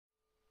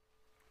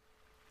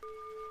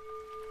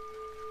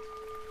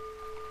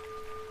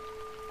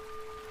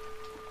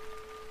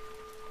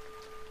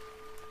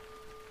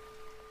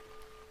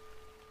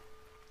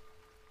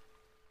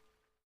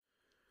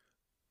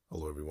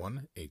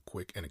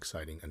quick and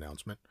exciting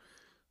announcement.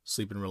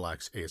 Sleep and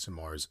Relax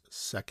ASMR's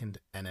second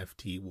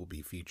NFT will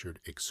be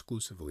featured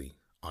exclusively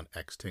on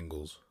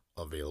Xtingles,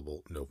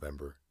 available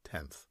November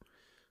 10th.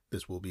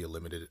 This will be a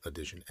limited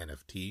edition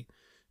NFT,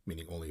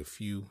 meaning only a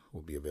few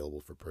will be available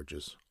for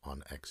purchase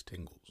on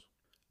Xtingles.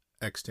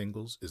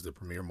 Xtingles is the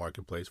premier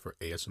marketplace for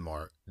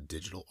ASMR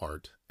digital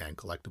art and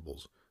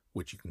collectibles,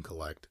 which you can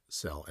collect,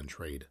 sell, and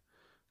trade.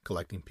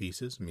 Collecting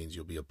pieces means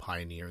you'll be a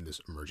pioneer in this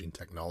emerging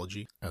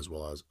technology, as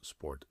well as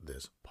support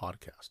this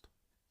podcast.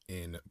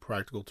 In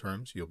practical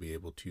terms, you'll be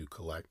able to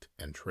collect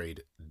and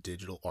trade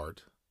digital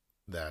art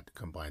that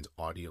combines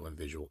audio and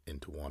visual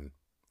into one.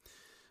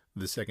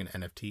 The second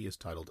NFT is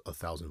titled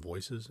 1,000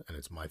 Voices, and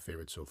it's my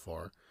favorite so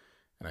far,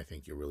 and I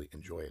think you'll really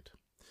enjoy it.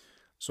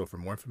 So for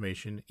more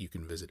information, you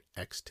can visit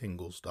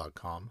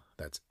xtingles.com.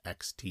 That's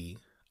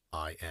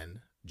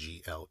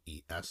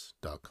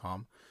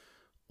xtingles.com.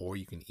 Or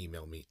you can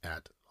email me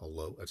at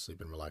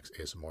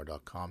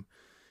hello@sleepandrelaxasmr.com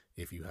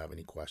if you have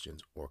any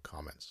questions or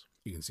comments.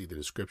 You can see the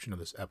description of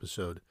this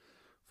episode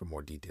for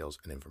more details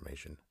and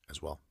information as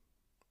well.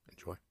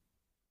 Enjoy.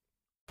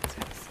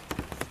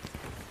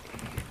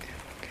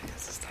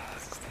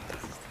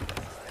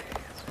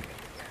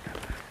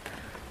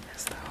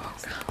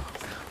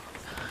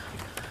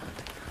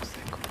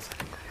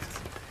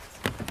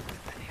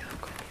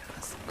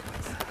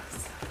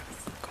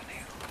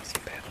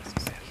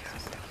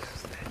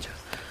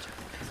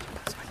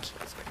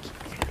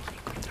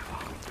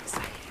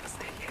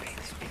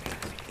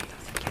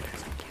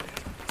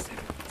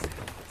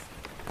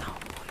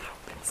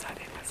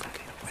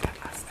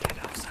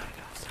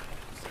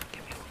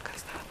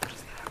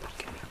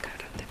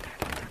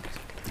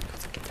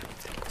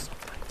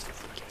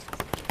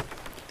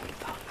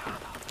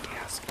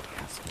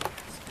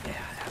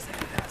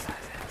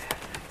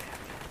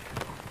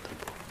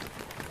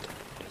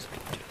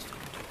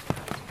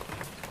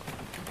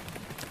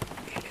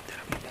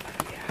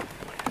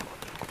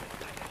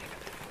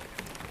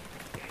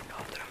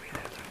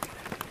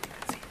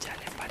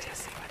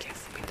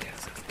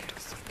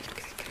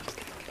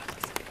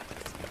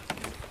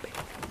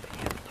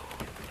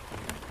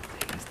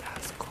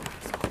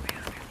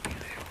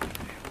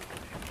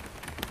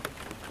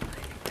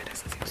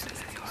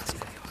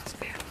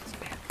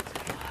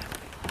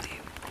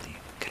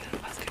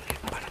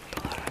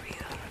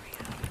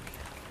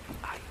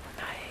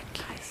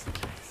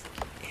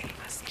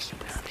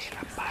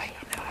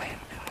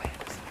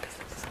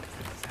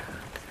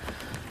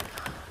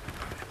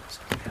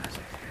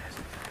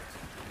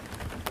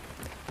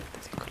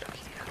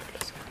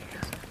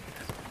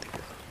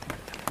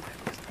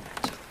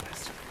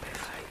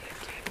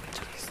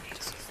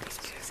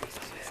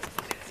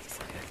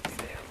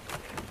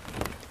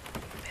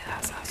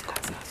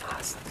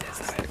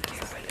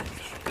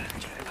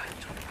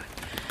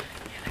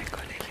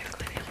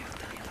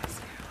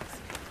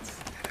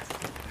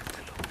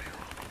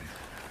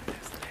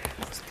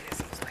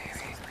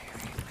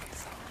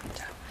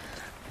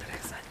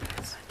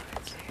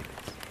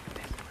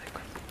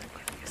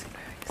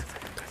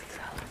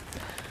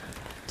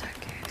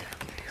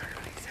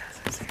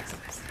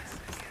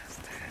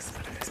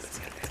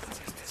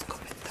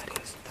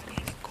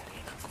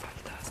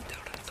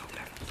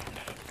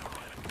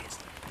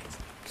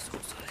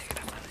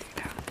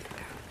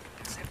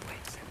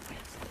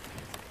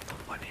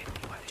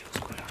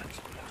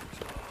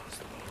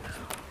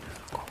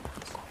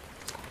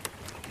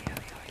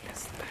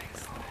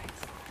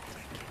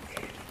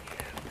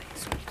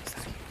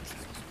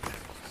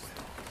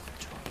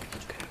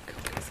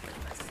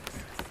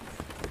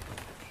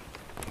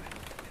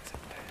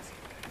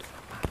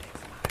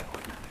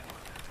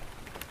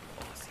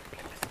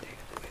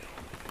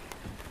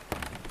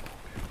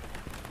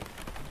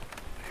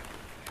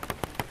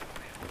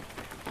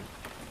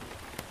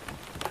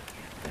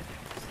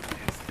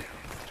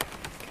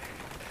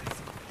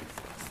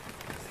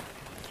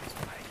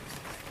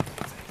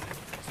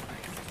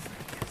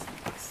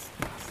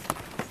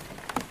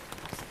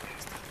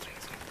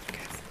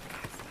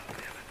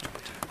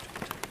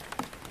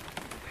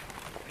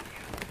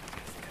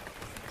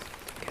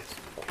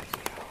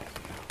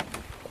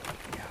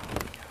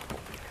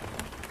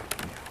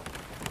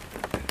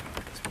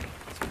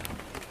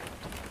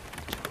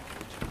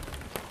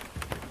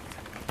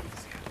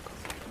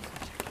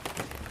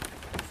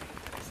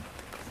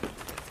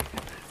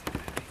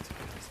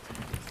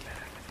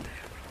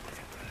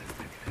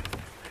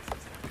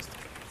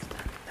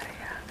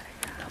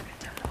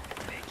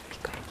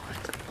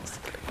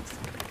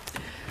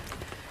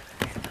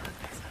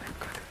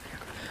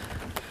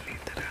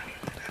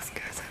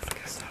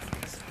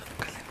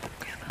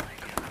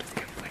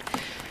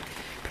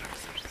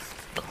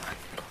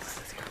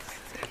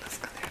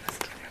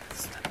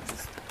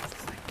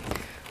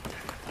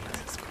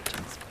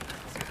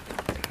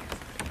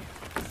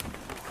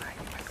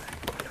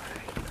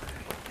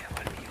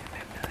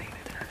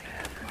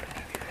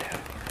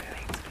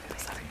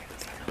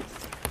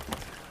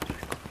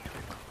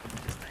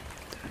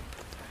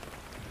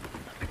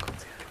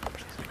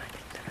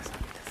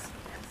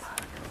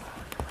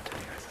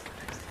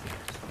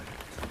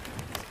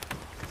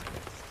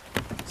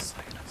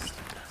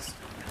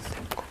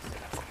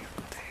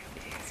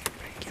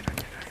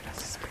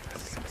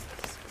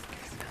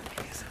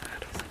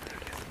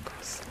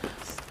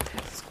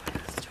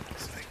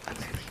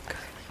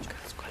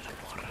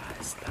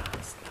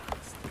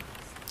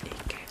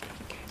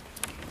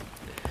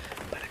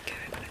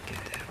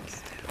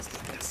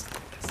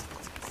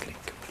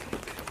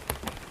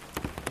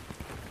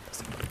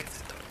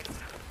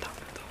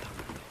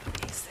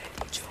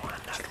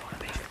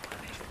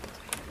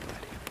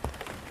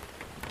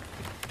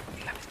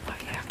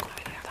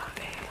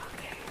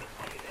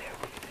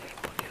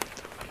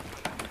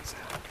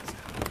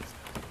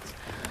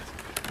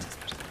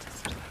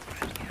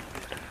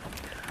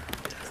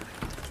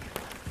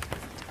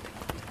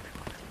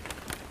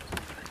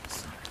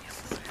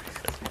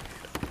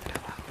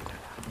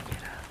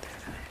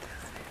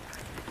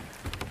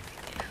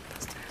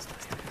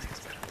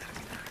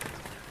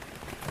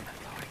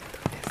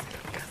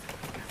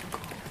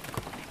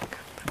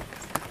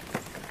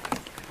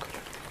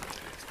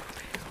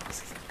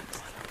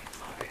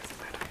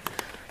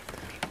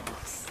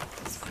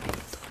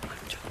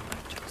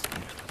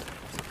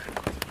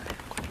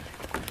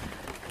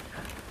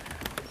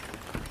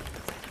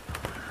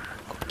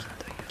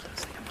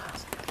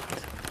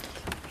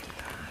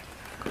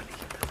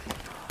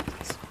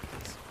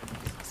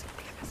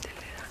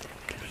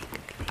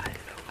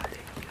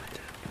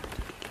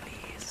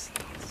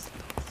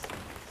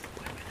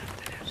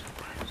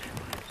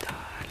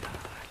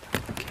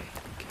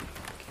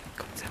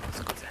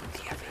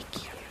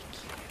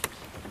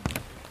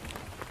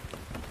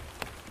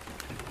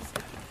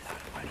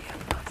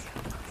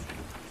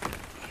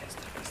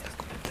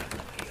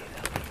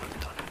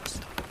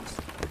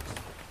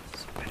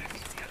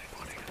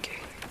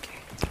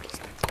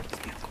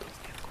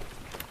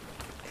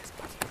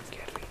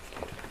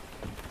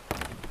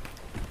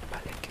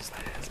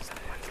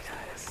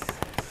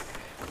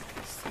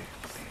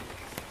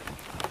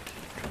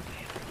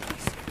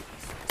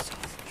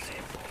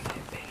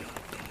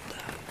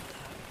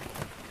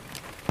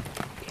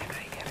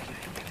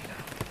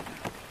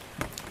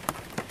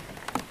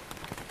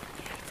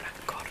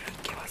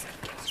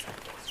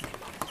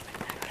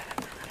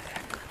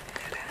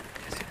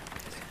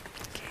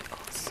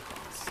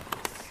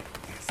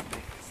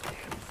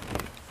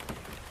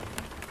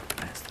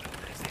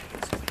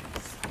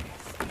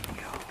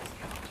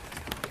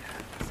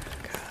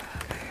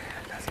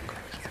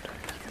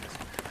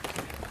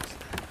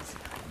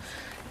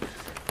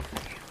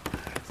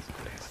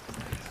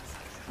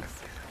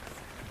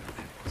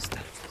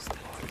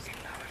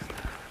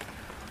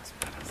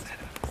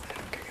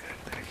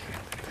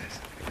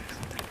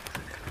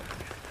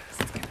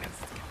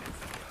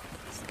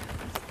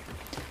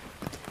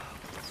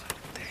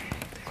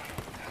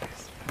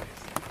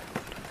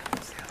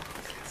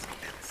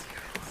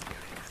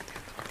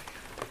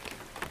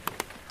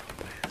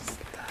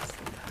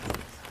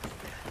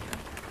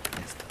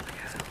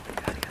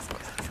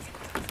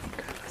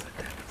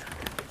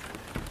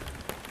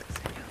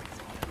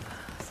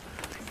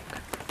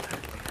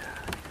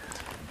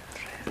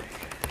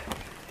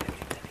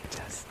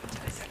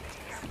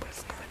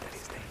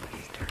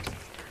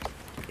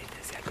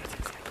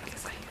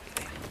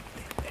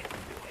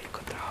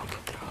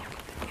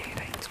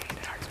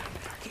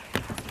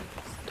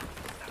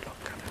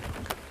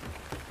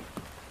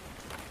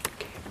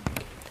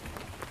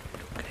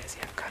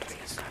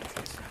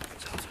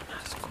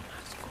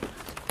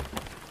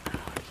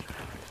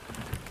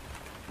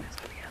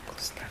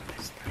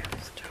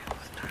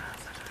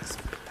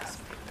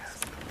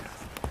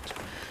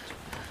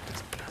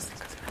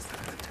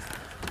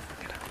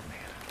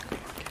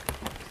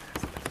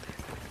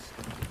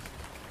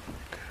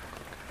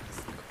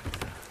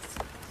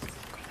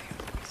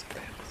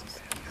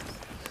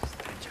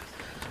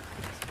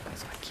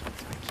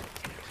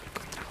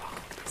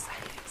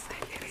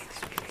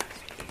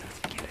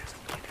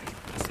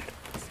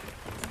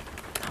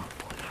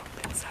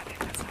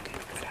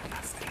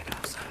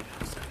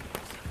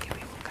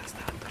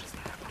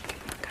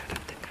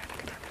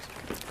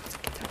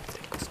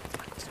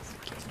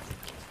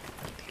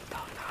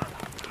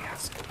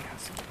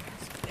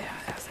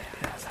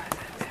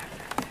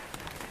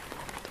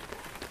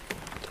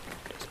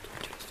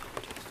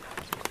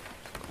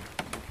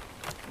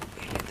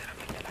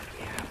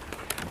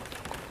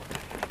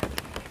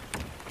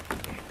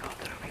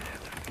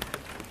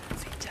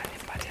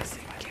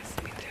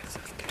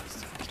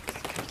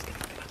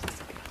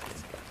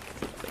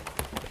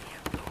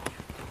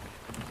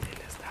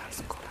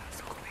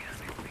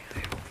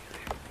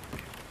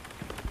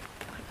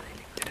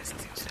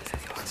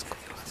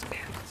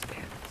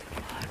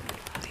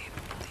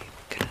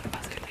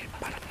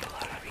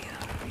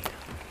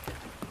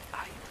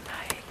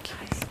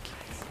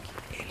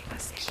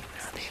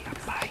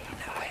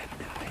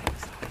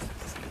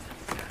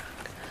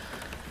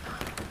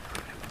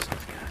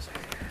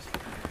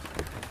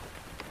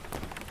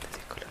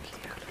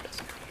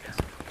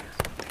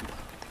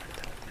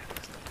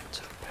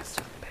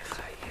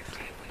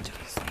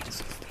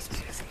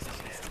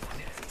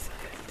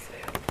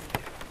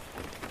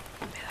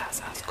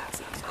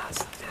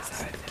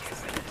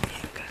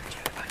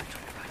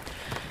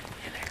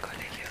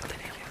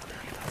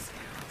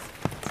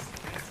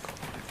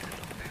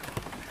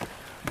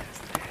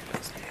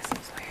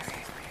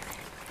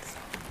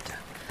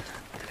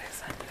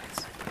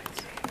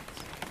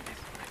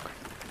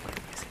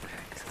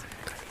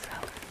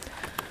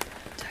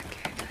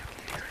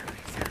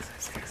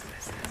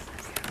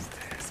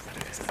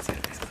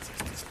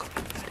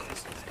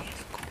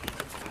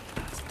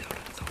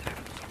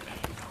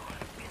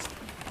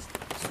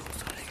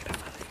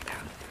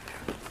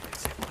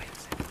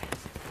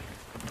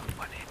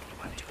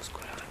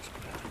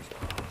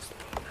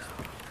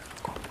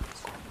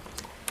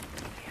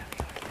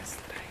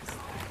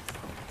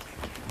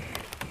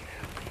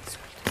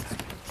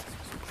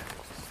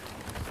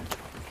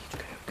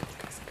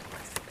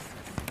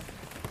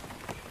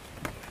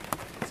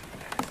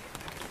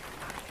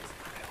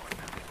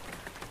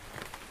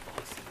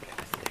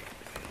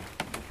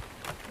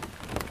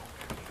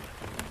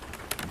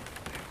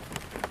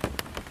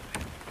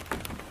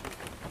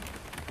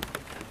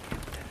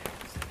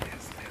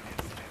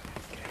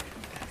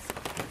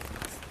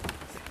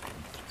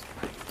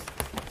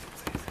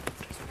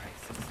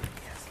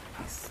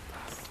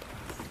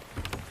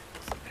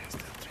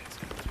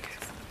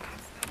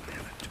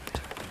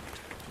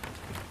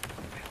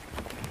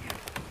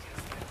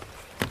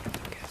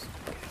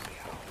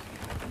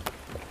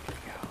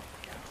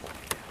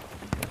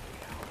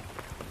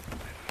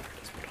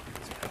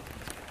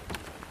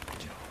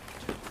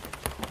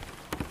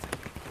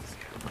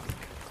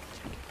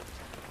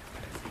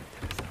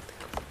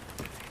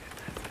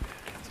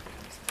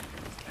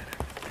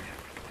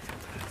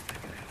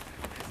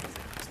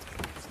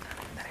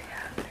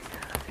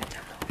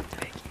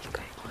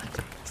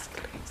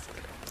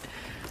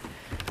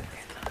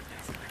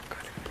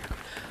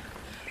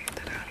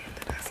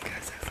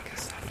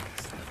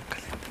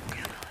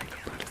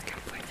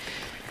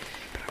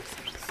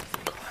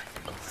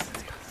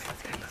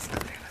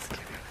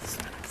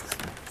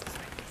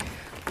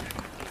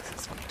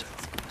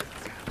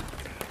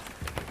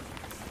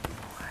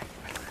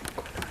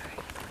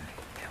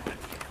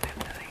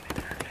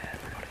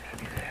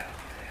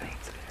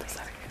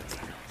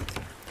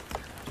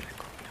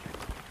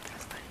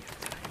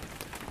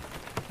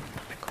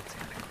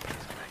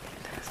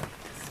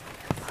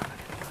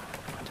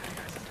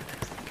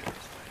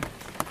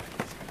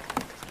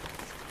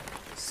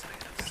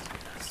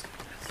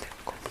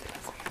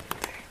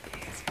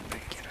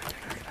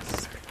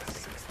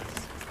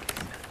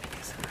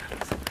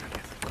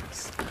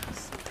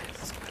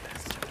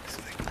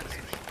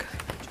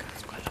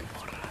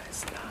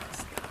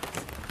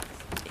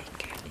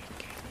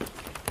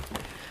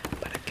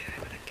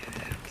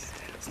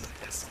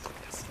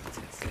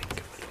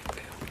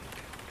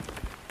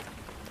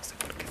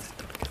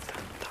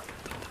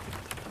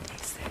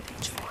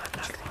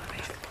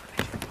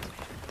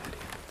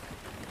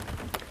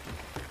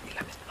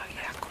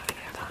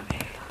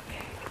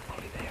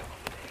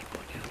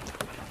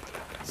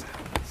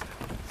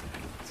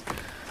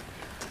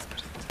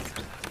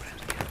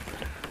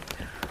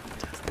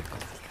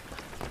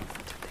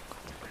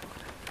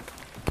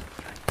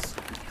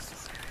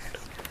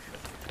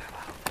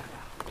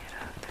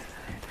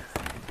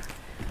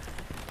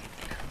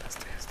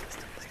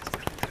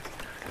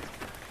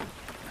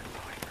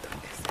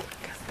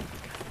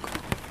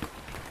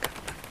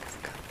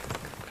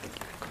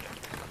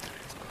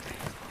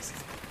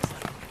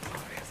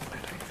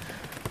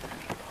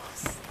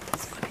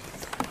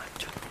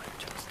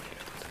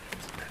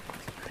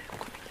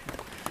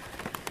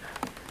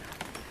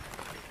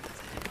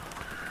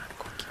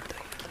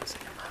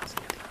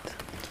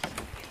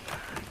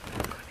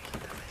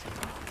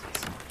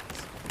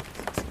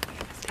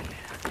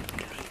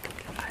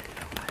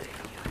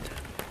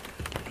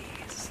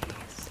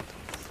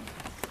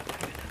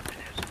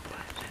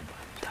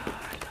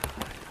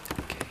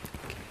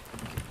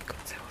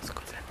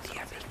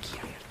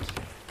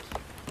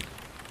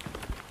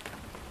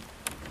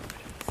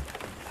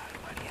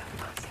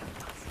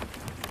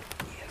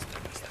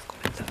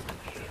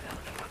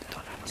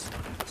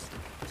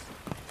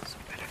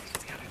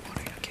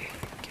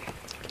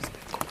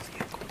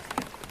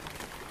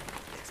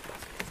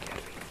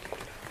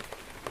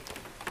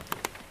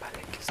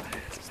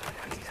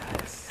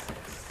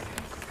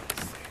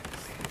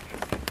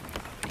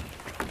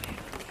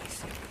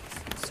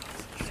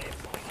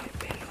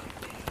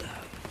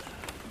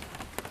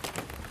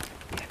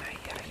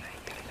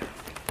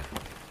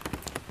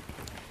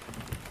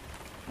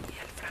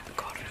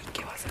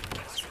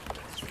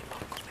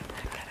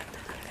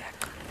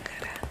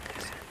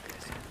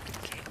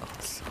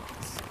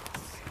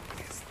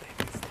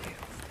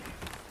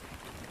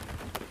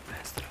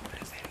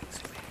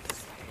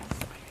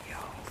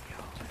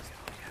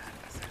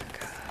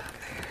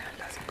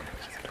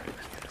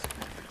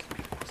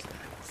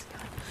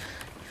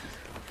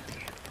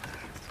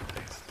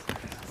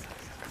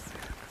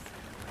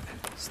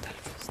 gusta el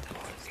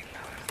fútbol y la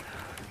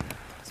verdad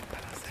es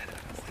para ser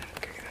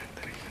única y gran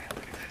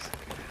dirigente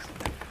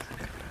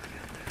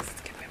es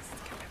que me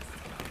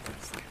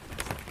perdones que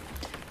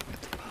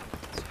he tomado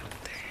mucha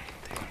suerte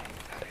con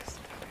lugares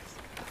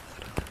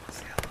pero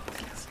demasiado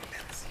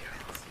silencio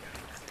no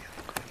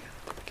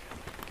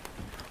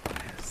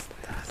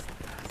estás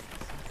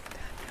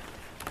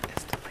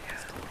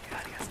estudiado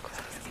varias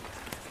cosas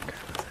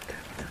significadas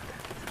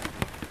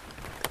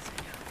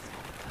diseñado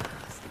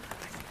modas,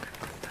 técnica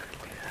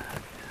contabilidad,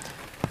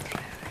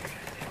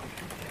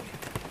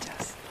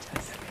 jazz,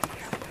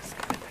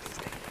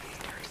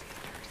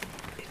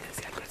 y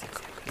decía algo así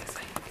como que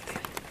esa gente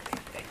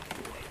el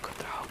único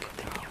trabajo que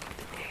tenía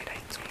era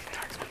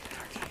insultar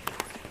y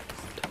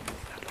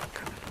una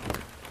loca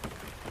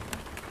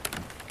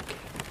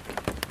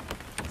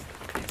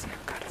que decía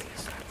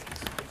Carlos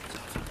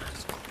son unas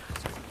cosas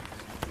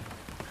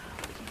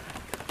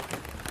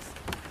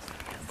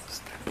me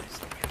gusta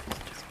diseñar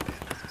muchas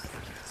penas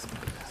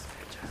las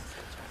fechas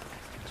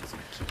muchos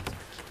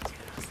aquí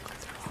con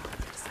trabajo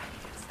de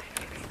años de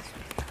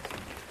evidencia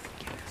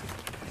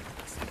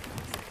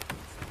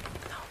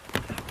no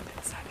puedo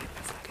pensar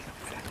que no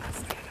fuera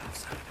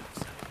asquerosa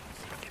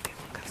que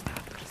tengo un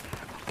gastado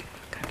o que me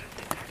encargan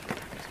de cargar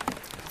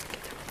que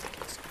ya no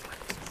tengo su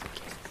fuerza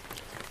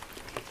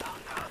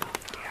no,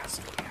 qué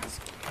asco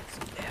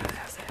deja de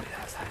hacer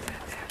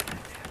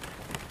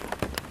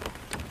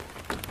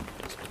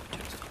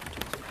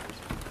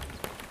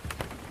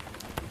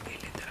y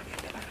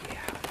literalmente la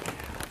vieja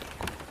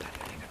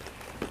comentario negativo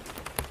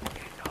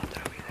en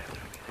otro video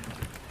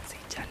si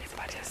ya le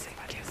parece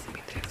que es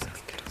mi tres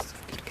asqueroso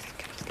y cree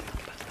que los demás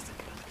van a hacer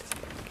de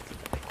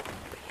como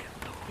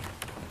peleando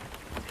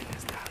si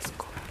les da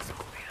asco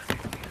vean el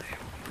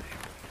video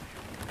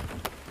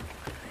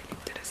el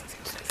interés si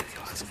ustedes les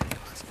dio asco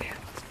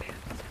vean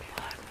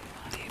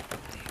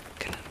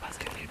que les va a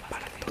servir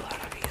para toda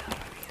la vida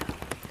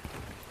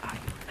hay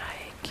una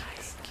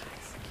X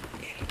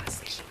en la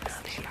esquina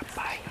de la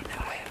página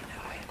web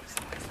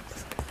de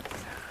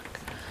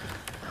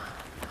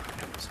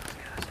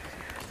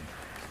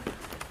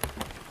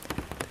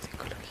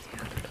psicología,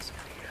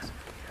 filosofía,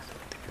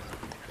 tipo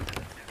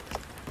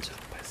mucho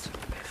pues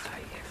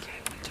ahí aquí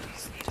hay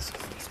muchos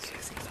cursos que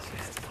si no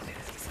ves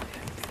pones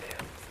el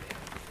video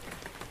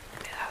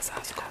me das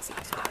asco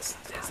más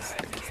de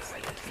saber que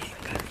huele bien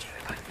gancho